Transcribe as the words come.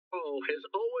Has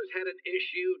always had an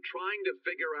issue trying to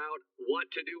figure out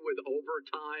what to do with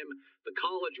overtime. The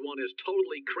college one is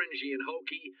totally cringy and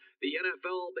hokey. The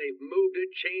NFL, they've moved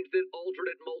it, changed it, altered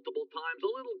it multiple times.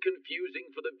 A little confusing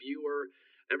for the viewer.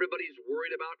 Everybody's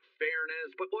worried about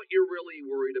fairness, but what you're really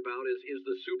worried about is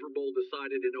the Super Bowl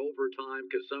decided in overtime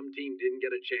because some team didn't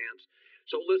get a chance.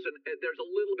 So listen, there's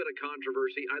a little bit of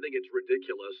controversy. I think it's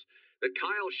ridiculous that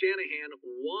Kyle Shanahan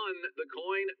won the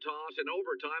coin toss in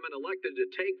overtime and elected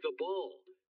to take the ball.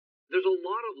 There's a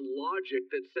lot of logic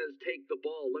that says take the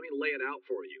ball. Let me lay it out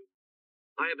for you.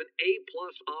 I have an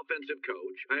A-plus offensive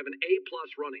coach. I have an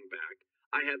A-plus running back.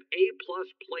 I have A-plus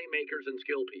playmakers and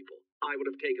skill people. I would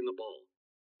have taken the ball.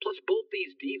 Plus, both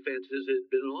these defenses had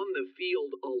been on the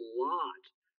field a lot.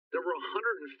 There were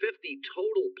 150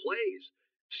 total plays.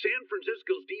 San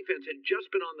Francisco's defense had just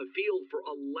been on the field for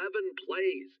 11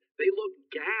 plays. They looked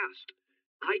gassed.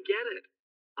 I get it.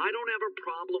 I don't have a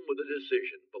problem with the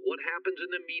decision, but what happens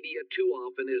in the media too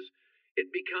often is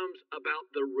it becomes about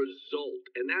the result,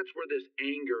 and that's where this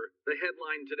anger, the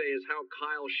headline today is how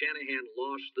Kyle Shanahan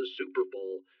lost the Super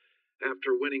Bowl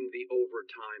after winning the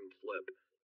overtime flip.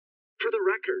 For the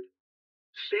record,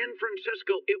 San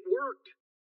Francisco, it worked.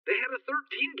 They had a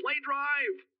 13-play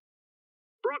drive.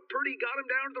 Brock Purdy got him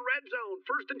down to the red zone,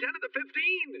 1st and 10 at the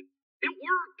 15. It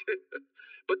worked.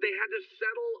 But they had to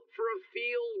settle for a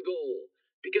field goal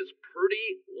because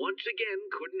Purdy, once again,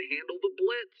 couldn't handle the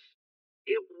blitz.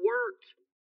 It worked.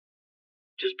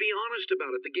 Just be honest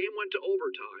about it. The game went to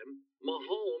overtime.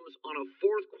 Mahomes, on a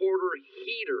fourth quarter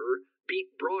heater,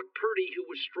 beat Brock Purdy, who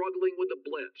was struggling with the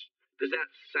blitz. Does that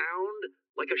sound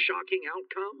like a shocking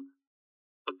outcome?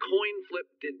 A coin flip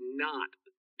did not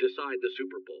decide the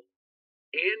Super Bowl.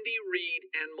 Andy Reid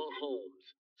and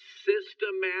Mahomes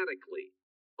systematically,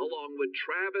 along with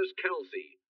Travis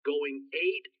Kelce, going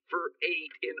 8 for 8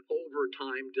 in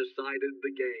overtime, decided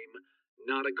the game,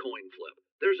 not a coin flip.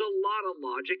 There's a lot of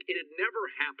logic. It had never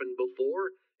happened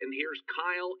before, and here's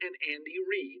Kyle and Andy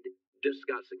Reid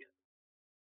discussing it.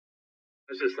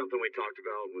 This is something we talked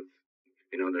about with,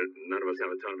 none of us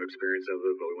have a ton of experience of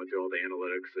it, but we went through all the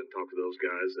analytics and talked to those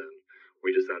guys, and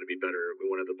we just had to be better.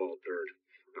 We wanted the ball third.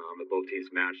 If both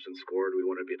teams matched and scored, we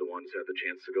wanted to be the ones who had the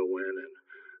chance to go win, and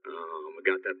we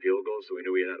got that field goal, so we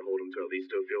knew we had to hold them to at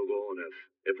least a field goal, and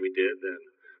if we did, then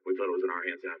we thought it was in our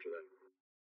hands after that.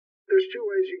 There's two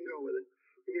ways you can go with it.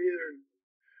 You can either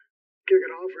kick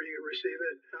it off or you can receive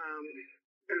it.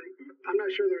 And I'm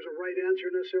not sure there's a right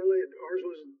answer necessarily. Ours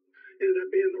ended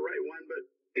up being the right one, but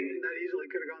that easily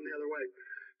could have gone the other way.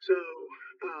 So,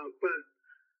 but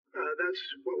that's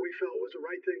what we felt was the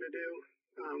right thing to do.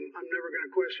 I'm never going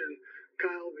to question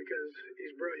Kyle because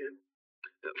he's brilliant.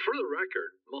 For the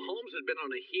record, Mahomes had been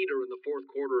on a heater in the fourth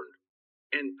quarter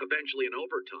and eventually in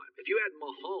overtime. If you had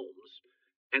Mahomes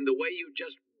and the way you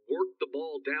just worked the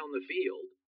ball down the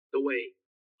field, the way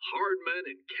Hardman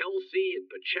and Kelce and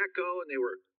Pacheco and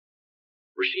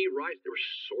Rashee Rice, they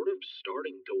were sort of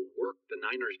starting to work the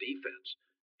Niners defense,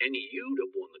 and you'd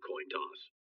have won the coin toss.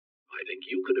 I think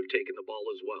you could have taken the ball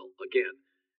as well. Again,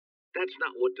 that's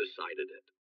not what decided it.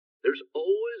 There's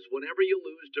always, whenever you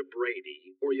lose to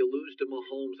Brady or you lose to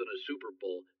Mahomes in a Super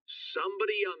Bowl,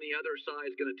 somebody on the other side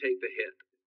is going to take the hit.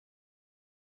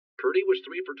 Purdy was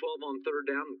 3 for 12 on third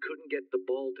down and couldn't get the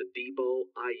ball to Debo,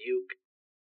 Ayuk,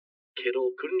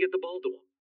 Kittle, couldn't get the ball to him.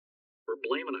 We're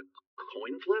blaming a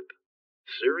coin flip?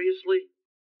 Seriously?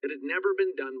 It had never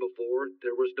been done before.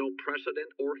 There was no precedent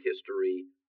or history.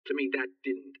 To me, that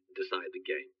didn't decide the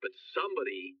game. But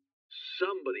somebody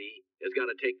has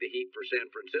got to take the heat for San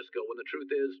Francisco when the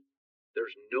truth is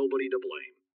there's nobody to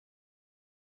blame.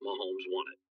 Mahomes won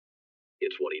it.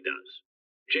 It's what he does.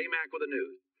 J-Mac with the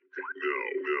news.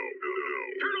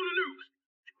 Turn on the news.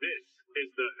 This is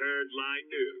the Herdline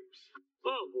News.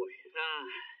 Oh, boy.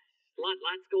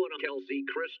 Lots going on. Kelce,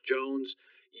 Chris Jones,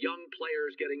 young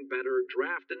players getting better,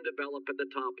 draft and develop at the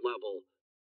top level.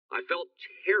 I felt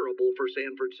terrible for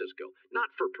San Francisco.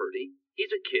 Not for Purdy.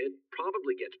 He's a kid,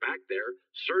 probably gets back there.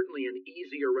 Certainly an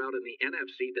easier route in the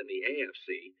NFC than the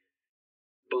AFC.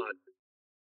 But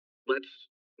let's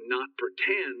not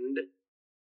pretend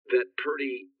that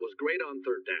Purdy was great on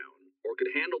third down, or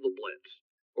could handle the blitz,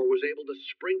 or was able to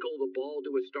sprinkle the ball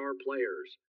to his star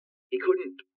players. He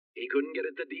couldn't. He couldn't get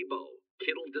it to Debo.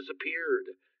 Kittle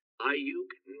disappeared.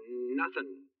 Ayuk,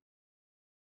 nothing.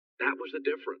 That was the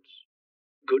difference.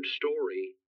 Good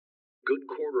story, good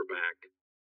quarterback,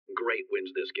 great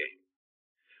wins this game.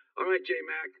 All right,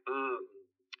 J-Mac,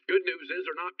 good news is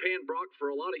they're not paying Brock for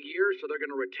a lot of years, so they're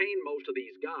going to retain most of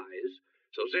these guys.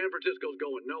 So San Francisco's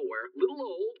going nowhere. Little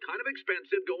old, kind of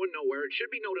expensive, going nowhere. It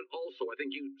should be noted also, I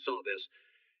think you saw this,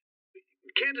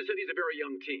 Kansas City's a very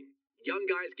young team. Young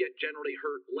guys get generally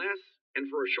hurt less and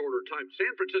for a shorter time.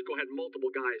 San Francisco had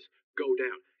multiple guys go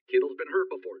down. Kittle's been hurt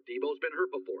before. Debo's been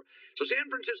hurt before. So San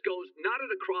Francisco's not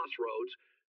at a crossroads,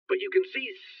 but you can see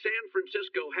San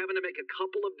Francisco having to make a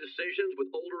couple of decisions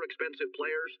with older, expensive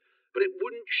players. But it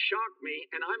wouldn't shock me,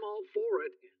 and I'm all for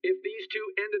it, if these two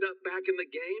ended up back in the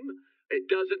game. It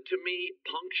doesn't, to me,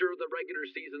 puncture the regular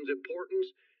season's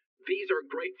importance. These are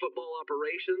great football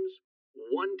operations.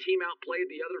 One team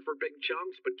outplayed the other for big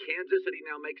chunks, but Kansas City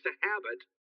now makes a habit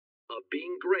of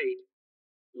being great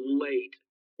late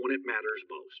when it matters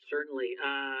most. Certainly.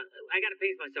 I got to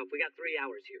pace myself. We got 3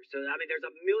 hours here. So, I mean, there's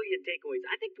a million takeaways.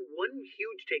 I think one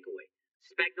huge takeaway,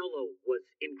 Spagnuolo was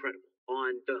incredible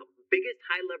on the biggest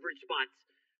high leverage spots.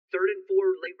 3rd and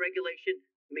 4 late regulation.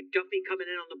 McDuffie coming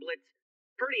in on the blitz.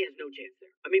 Purdy has no chance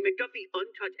there. I mean, McDuffie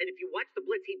untouched. And if you watch the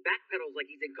blitz, he backpedals like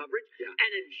he's in coverage and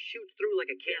then shoots through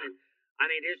like a cannon. Yeah. I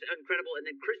mean, it's incredible. And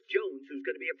then Chris Jones, who's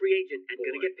going to be a free agent and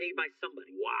going to get paid by somebody.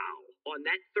 Wow. On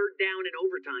that 3rd down in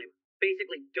overtime,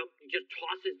 basically just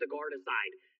tosses the guard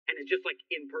aside. And it's just like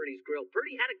in Purdy's grill.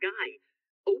 Purdy had a guy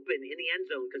open in the end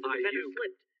zone because the defender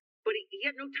slipped. But he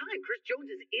had no time. Chris Jones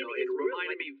is in his grill. It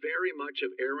reminded me very much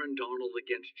of Aaron Donald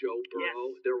against Joe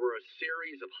Burrow. Yes. There were a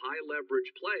series of high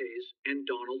leverage plays, and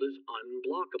Donald is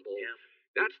unblockable. Yeah.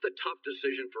 That's the tough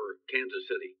decision for Kansas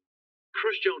City.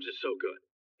 Chris Jones is so good.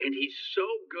 And he's so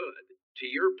good, to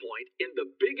your point, in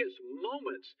the biggest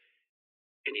moments.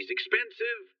 And he's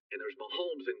expensive, and there's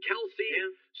Mahomes and Kelsey. Yeah.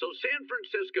 So San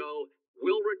Francisco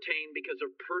will retain, because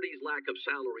of Purdy's lack of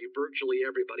salary, virtually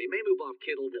everybody. May move off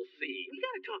Kittle, we'll see. We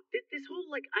got to talk. This whole,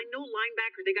 I know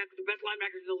linebackers, they got the best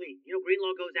linebackers in the league. You know,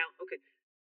 Greenlaw goes out. Okay.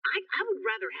 I would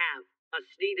rather have a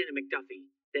Snead and a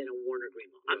McDuffie than a Warner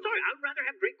Greenlaw. I'm sorry. I would rather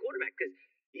have great quarterback because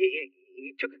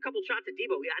he took a couple shots at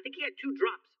Debo. I think he had 2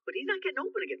 drops, but he's not getting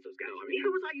open against those guys. No,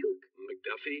 neither was Ayuk.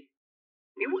 McDuffie?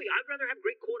 I'd rather have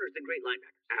great corners than great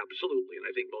linebackers. Absolutely, and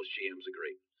I think most GMs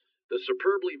agree. The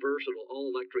superbly versatile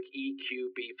all-electric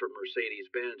EQB from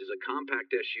Mercedes-Benz is a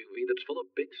compact SUV that's full of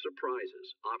big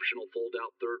surprises. Optional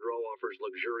fold-out third row offers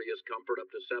luxurious comfort up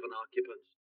to 7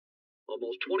 occupants.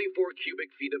 Almost 24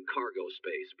 cubic feet of cargo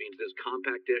space means this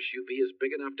compact SUV is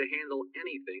big enough to handle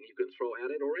anything you can throw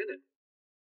at it or in it.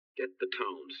 Get the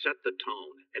tone, set the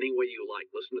tone, any way you like.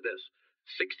 Listen to this.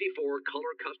 64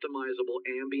 color customizable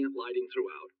ambient lighting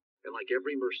throughout. And like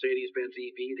every Mercedes-Benz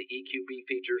EV, the EQB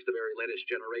features the very latest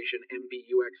generation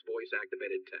MBUX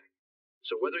voice-activated tech.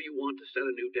 So whether you want to set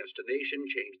a new destination,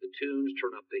 change the tunes,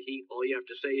 turn up the heat, all you have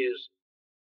to say is,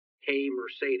 "Hey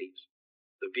Mercedes."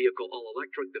 The vehicle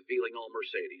all-electric, the feeling all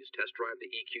Mercedes. Test drive the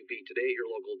EQB today at your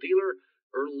local dealer,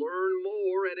 or learn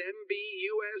more at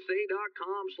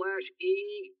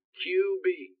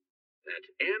mbusa.com/EQB. That's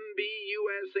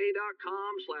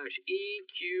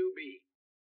mbusa.com/EQB.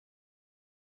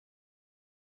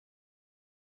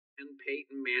 And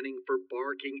Peyton Manning for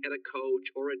barking at a coach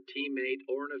or a teammate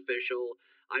or an official.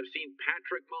 I've seen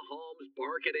Patrick Mahomes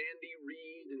bark at Andy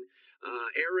Reid and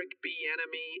Eric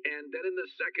Bieniemy, and then in the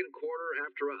second quarter,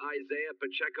 after a Isaiah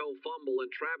Pacheco fumble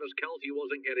and Travis Kelce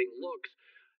wasn't getting looks,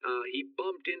 he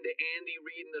bumped into Andy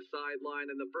Reid in the sideline,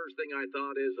 and the first thing I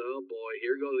thought is, oh boy,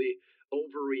 here go the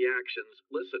overreactions.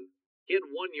 Listen, he had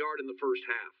 1 yard in the first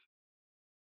half.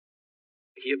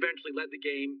 He eventually led the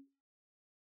game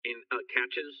in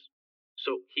catches,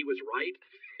 so he was right,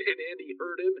 and Andy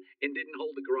heard him and didn't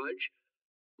hold a grudge.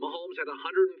 Mahomes had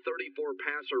 134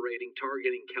 passer rating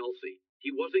targeting Kelce. He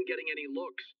wasn't getting any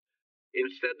looks.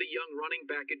 Instead, the young running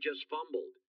back had just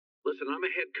fumbled. Listen, I'm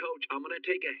a head coach. I'm going to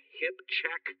take a hip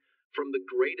check from the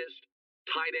greatest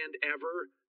tight end ever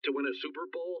to win a Super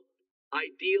Bowl.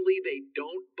 Ideally, they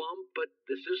don't bump, but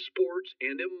this is sports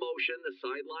and emotion. The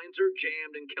sidelines are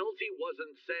jammed, and Kelce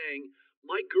wasn't saying,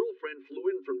 "My girlfriend flew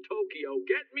in from Tokyo.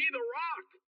 Get me the rock."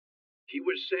 He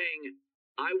was saying,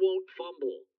 "I won't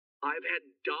fumble. I've had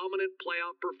dominant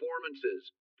playoff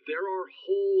performances. There are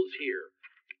holes here.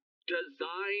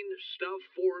 Design stuff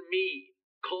for me.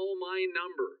 Call my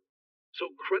number." So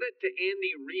credit to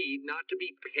Andy Reid not to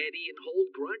be petty and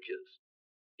hold grudges.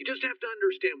 You just have to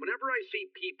understand, whenever I see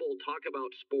people talk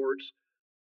about sports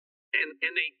and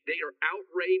they are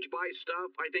outraged by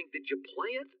stuff, I think, did you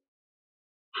play it?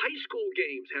 High school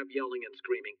games have yelling and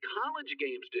screaming. College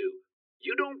games do.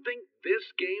 You don't think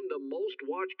this game, the most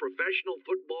watched professional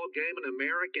football game in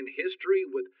American history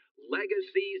with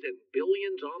legacies and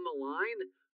billions on the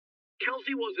line?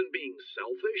 Kelce wasn't being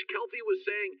selfish. Kelce was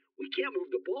saying, "We can't move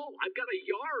the ball. I've got a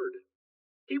yard."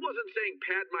 He wasn't saying,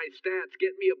 "Pad my stats,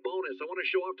 get me a bonus. I want to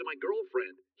show off to my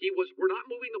girlfriend." He was, "We're not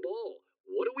moving the ball.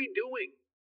 What are we doing?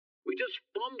 We just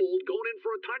fumbled going in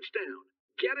for a touchdown.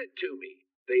 Get it to me."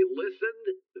 They listened,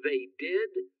 they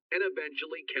did, and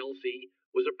eventually Kelsey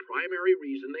was a primary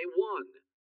reason they won.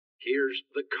 Here's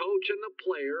the coach and the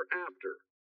player after.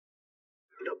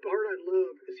 The part I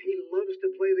love is he loves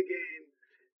to play the game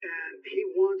and he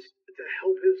wants to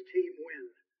help his team win.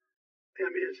 I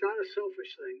mean, it's not a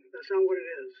selfish thing. That's not what it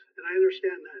is. And I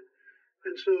understand that.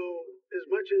 And so, as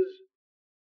much as,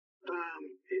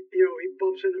 he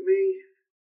bumps into me,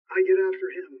 I get after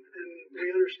him. And we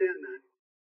understand that.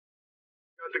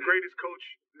 The greatest coach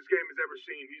this game has ever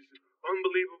seen. He's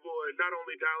unbelievable at not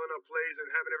only dialing up plays and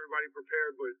having everybody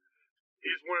prepared, but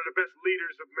he's one of the best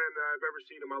leaders of men that I've ever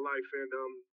seen in my life. And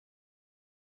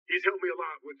he's helped me a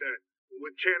lot with that,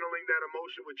 with channeling that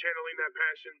emotion, with channeling that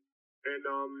passion. And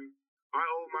I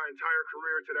owe my entire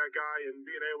career to that guy and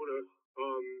being able to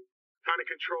kind of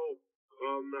control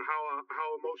how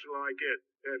emotional I get.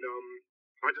 And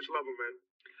I just love him, man.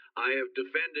 I have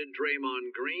defended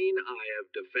Draymond Green. I have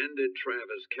defended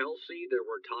Travis Kelce. There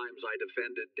were times I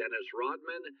defended Dennis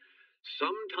Rodman.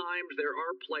 Sometimes there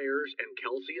are players, and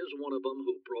Kelce is one of them,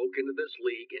 who broke into this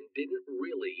league and didn't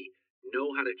really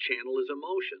know how to channel his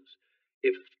emotions.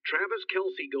 If Travis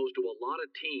Kelce goes to a lot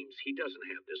of teams, he doesn't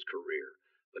have this career.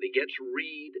 But he gets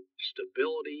Reed,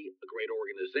 stability, a great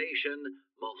organization,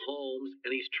 Mahomes,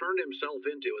 and he's turned himself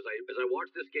into, as I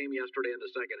watched this game yesterday in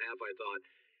the second half, I thought,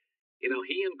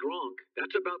 he and Gronk,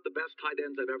 that's about the best tight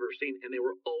ends I've ever seen, and they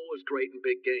were always great in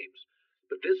big games.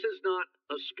 But this is not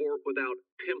a sport without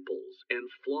pimples and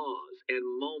flaws and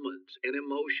moments and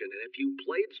emotion. And if you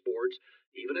played sports,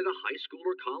 even at a high school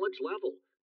or college level,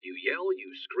 you yell, you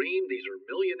scream, these are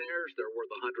millionaires, they're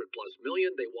worth $100+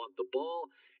 million, they want the ball.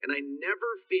 And I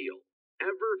never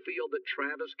ever feel that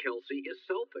Travis Kelce is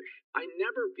selfish. I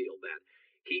never feel that.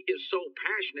 He is so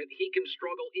passionate, he can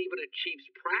struggle even at Chiefs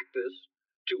practice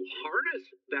to harness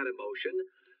that emotion.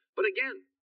 But again,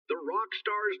 the rock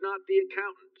star is not the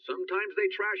accountant. Sometimes they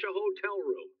trash a hotel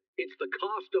room. It's the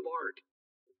cost of art,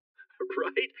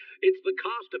 right? It's the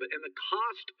cost of it. And the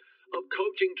cost of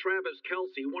coaching Travis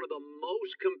Kelce, one of the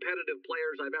most competitive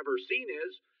players I've ever seen,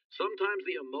 is sometimes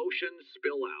the emotions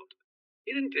spill out.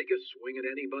 He didn't take a swing at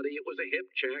anybody. It was a hip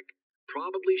check.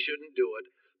 Probably shouldn't do it.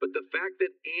 But the fact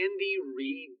that Andy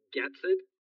Reid gets it,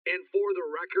 and for the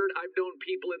record, I've known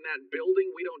people in that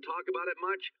building, we don't talk about it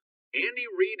much. Andy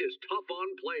Reid is tough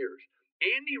on players.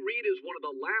 Andy Reid is one of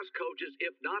the last coaches,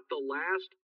 if not the last,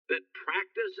 that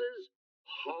practices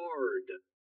hard.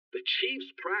 The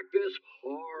Chiefs practice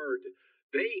hard.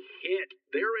 They hit.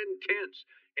 They're intense.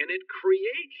 And it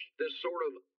creates this sort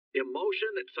of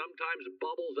emotion that sometimes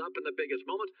bubbles up in the biggest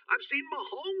moments. I've seen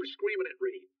Mahomes screaming at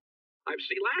Reid. I've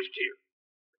seen last year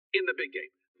in the big game.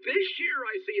 This year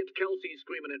I see it's Kelce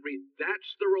screaming at Reid. That's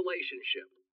the relationship,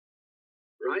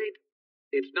 right?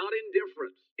 It's not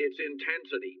indifference. It's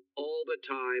intensity all the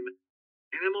time,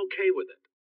 and I'm okay with it.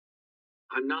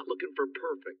 I'm not looking for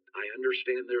perfect. I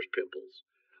understand there's pimples.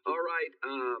 All right,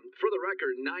 for the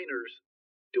record, Niners,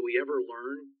 do we ever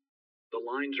learn? The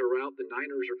lines are out. The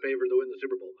Niners are favored to win the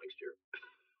Super Bowl next year.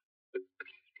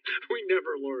 We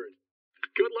never learned.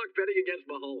 Good luck betting against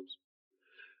Mahomes.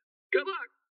 Good luck.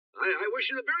 I wish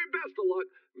you the very best of luck.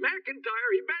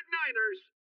 McIntyre, he bet Niners.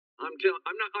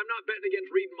 I'm not betting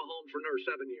against Reid and Mahomes for another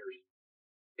 7 years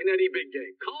in any big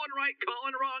game. Calling right,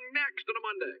 calling wrong next on a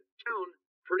Monday. Town,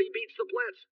 Purdy beats the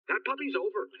blitz. That puppy's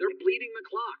over. They're bleeding the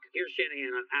clock. Here's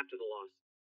Shanahan after the loss.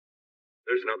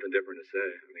 There's nothing different to say.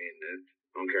 I mean,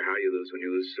 I don't care how you lose. When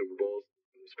you lose Super Bowls,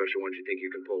 especially ones you think you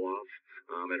can pull off,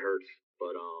 it hurts.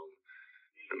 But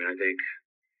I think,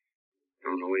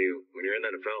 I don't know, when you're in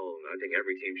the NFL, I think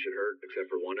every team should hurt except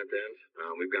for one at the end.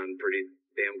 We've gotten pretty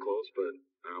damn close, but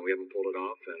we haven't pulled it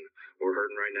off, and we're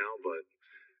hurting right now. But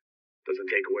it doesn't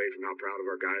take away from how proud of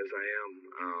our guys I am.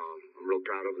 I'm real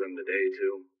proud of them today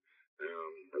too.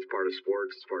 That's part of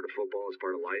sports. It's part of football. It's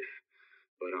part of life.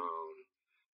 But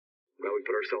glad we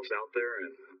put ourselves out there,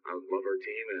 and I love our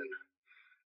team, and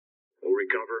we'll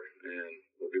recover, and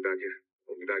we'll be back here.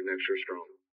 We'll be back next year strong.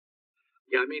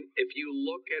 Yeah, I mean, if you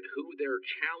look at who their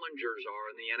challengers are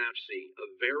in the NFC, a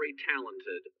very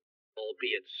talented,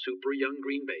 albeit super young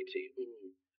Green Bay team.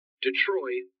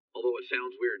 Detroit, although it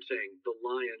sounds weird saying the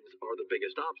Lions are the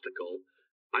biggest obstacle,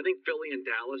 I think Philly and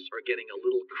Dallas are getting a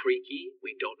little creaky.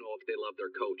 We don't know if they love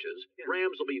their coaches. Yeah.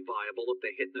 Rams will be viable if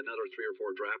they hit another 3 or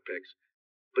 4 draft picks.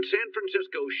 But San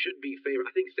Francisco should be favored.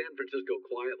 I think San Francisco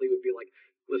quietly would be like,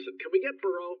 listen, can we get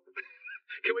Burrow?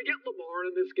 Can we get Lamar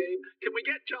in this game? Can we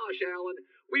get Josh Allen?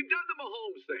 We've done the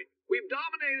Mahomes thing. We've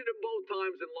dominated him both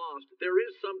times and lost. There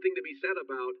is something to be said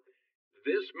about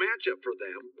this matchup for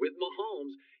them with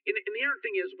Mahomes. And the other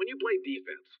thing is, when you play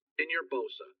defense and you're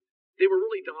Bosa, they were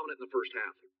really dominant in the first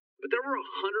half. but there were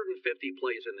 150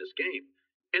 plays in this game.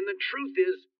 And the truth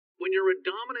is, when you're a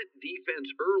dominant defense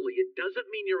early, it doesn't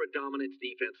mean you're a dominant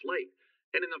defense late.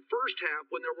 And in the first half,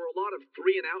 when there were a lot of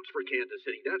 3 and outs for Kansas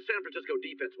City, that San Francisco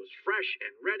defense was fresh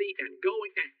and ready and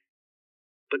going.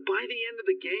 But by the end of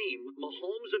the game,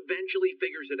 Mahomes eventually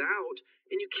figures it out,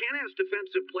 and you can't ask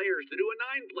defensive players to do a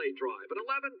 9-play drive, an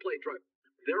 11-play drive.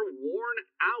 They're worn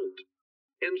out.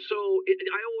 And so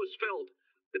I always felt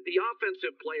that the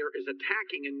offensive player is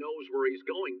attacking and knows where he's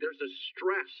going. There's a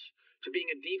stress to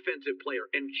being a defensive player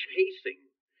and chasing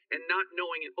and not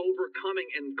knowing and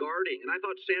overcoming and guarding. And I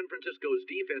thought San Francisco's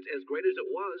defense, as great as it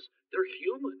was, they're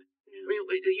human. I mean,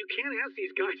 you can't ask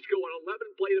these guys to go on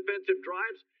 11-play defensive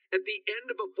drives at the end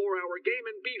of a 4-hour game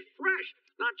and be fresh.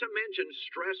 Not to mention,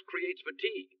 stress creates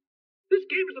fatigue. This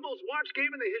game is the most watched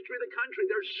game in the history of the country.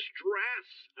 There's stress.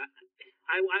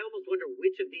 I almost wonder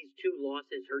which of these 2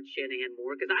 losses hurt Shanahan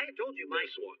more, because I had told you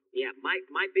This one. Yeah,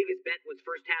 my biggest bet was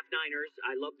first half Niners.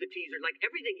 I love the teaser. Like,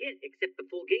 everything hit except the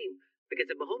full game, because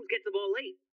if Mahomes gets the ball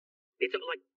late, it's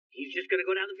like he's just going to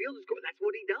go down the field and score. That's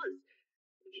what he does.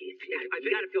 You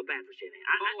got to feel bad for Shanahan.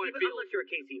 Unless you're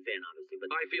a KC fan, obviously.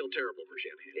 But I feel terrible for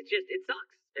Shanahan. it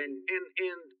sucks. And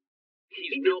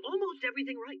He did almost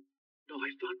everything right. No,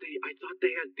 I thought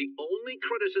they had the only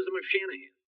criticism of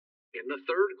Shanahan. In the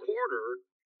third quarter,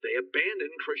 they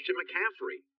abandoned Christian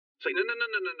McCaffrey. It's like, no.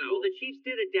 Well, the Chiefs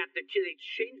did adapt. They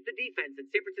changed the defense, and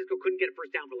San Francisco couldn't get a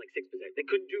first down for like 6 possessions. They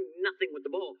couldn't do nothing with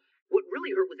the ball. What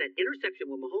really hurt was that interception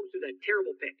when Mahomes threw that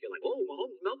terrible pick. You're like, oh,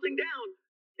 Mahomes melting down.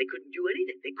 They couldn't do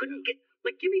anything. They couldn't get,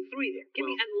 give me 3 there. Give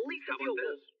me at least a field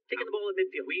goal. Taking the ball at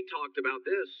midfield. We talked about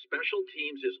this. Special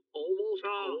teams is almost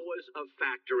always a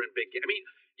factor in big games. I mean,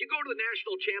 you go to the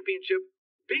national championship,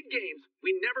 big games,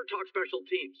 we never talk special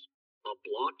teams. A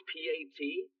blocked PAT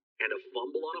and a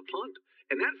fumble on a punt.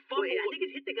 And that fumble... I think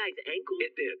it hit the guy's ankle.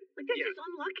 It did. Like, that's just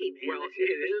unlucky, man. Well,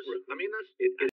 it is. I mean,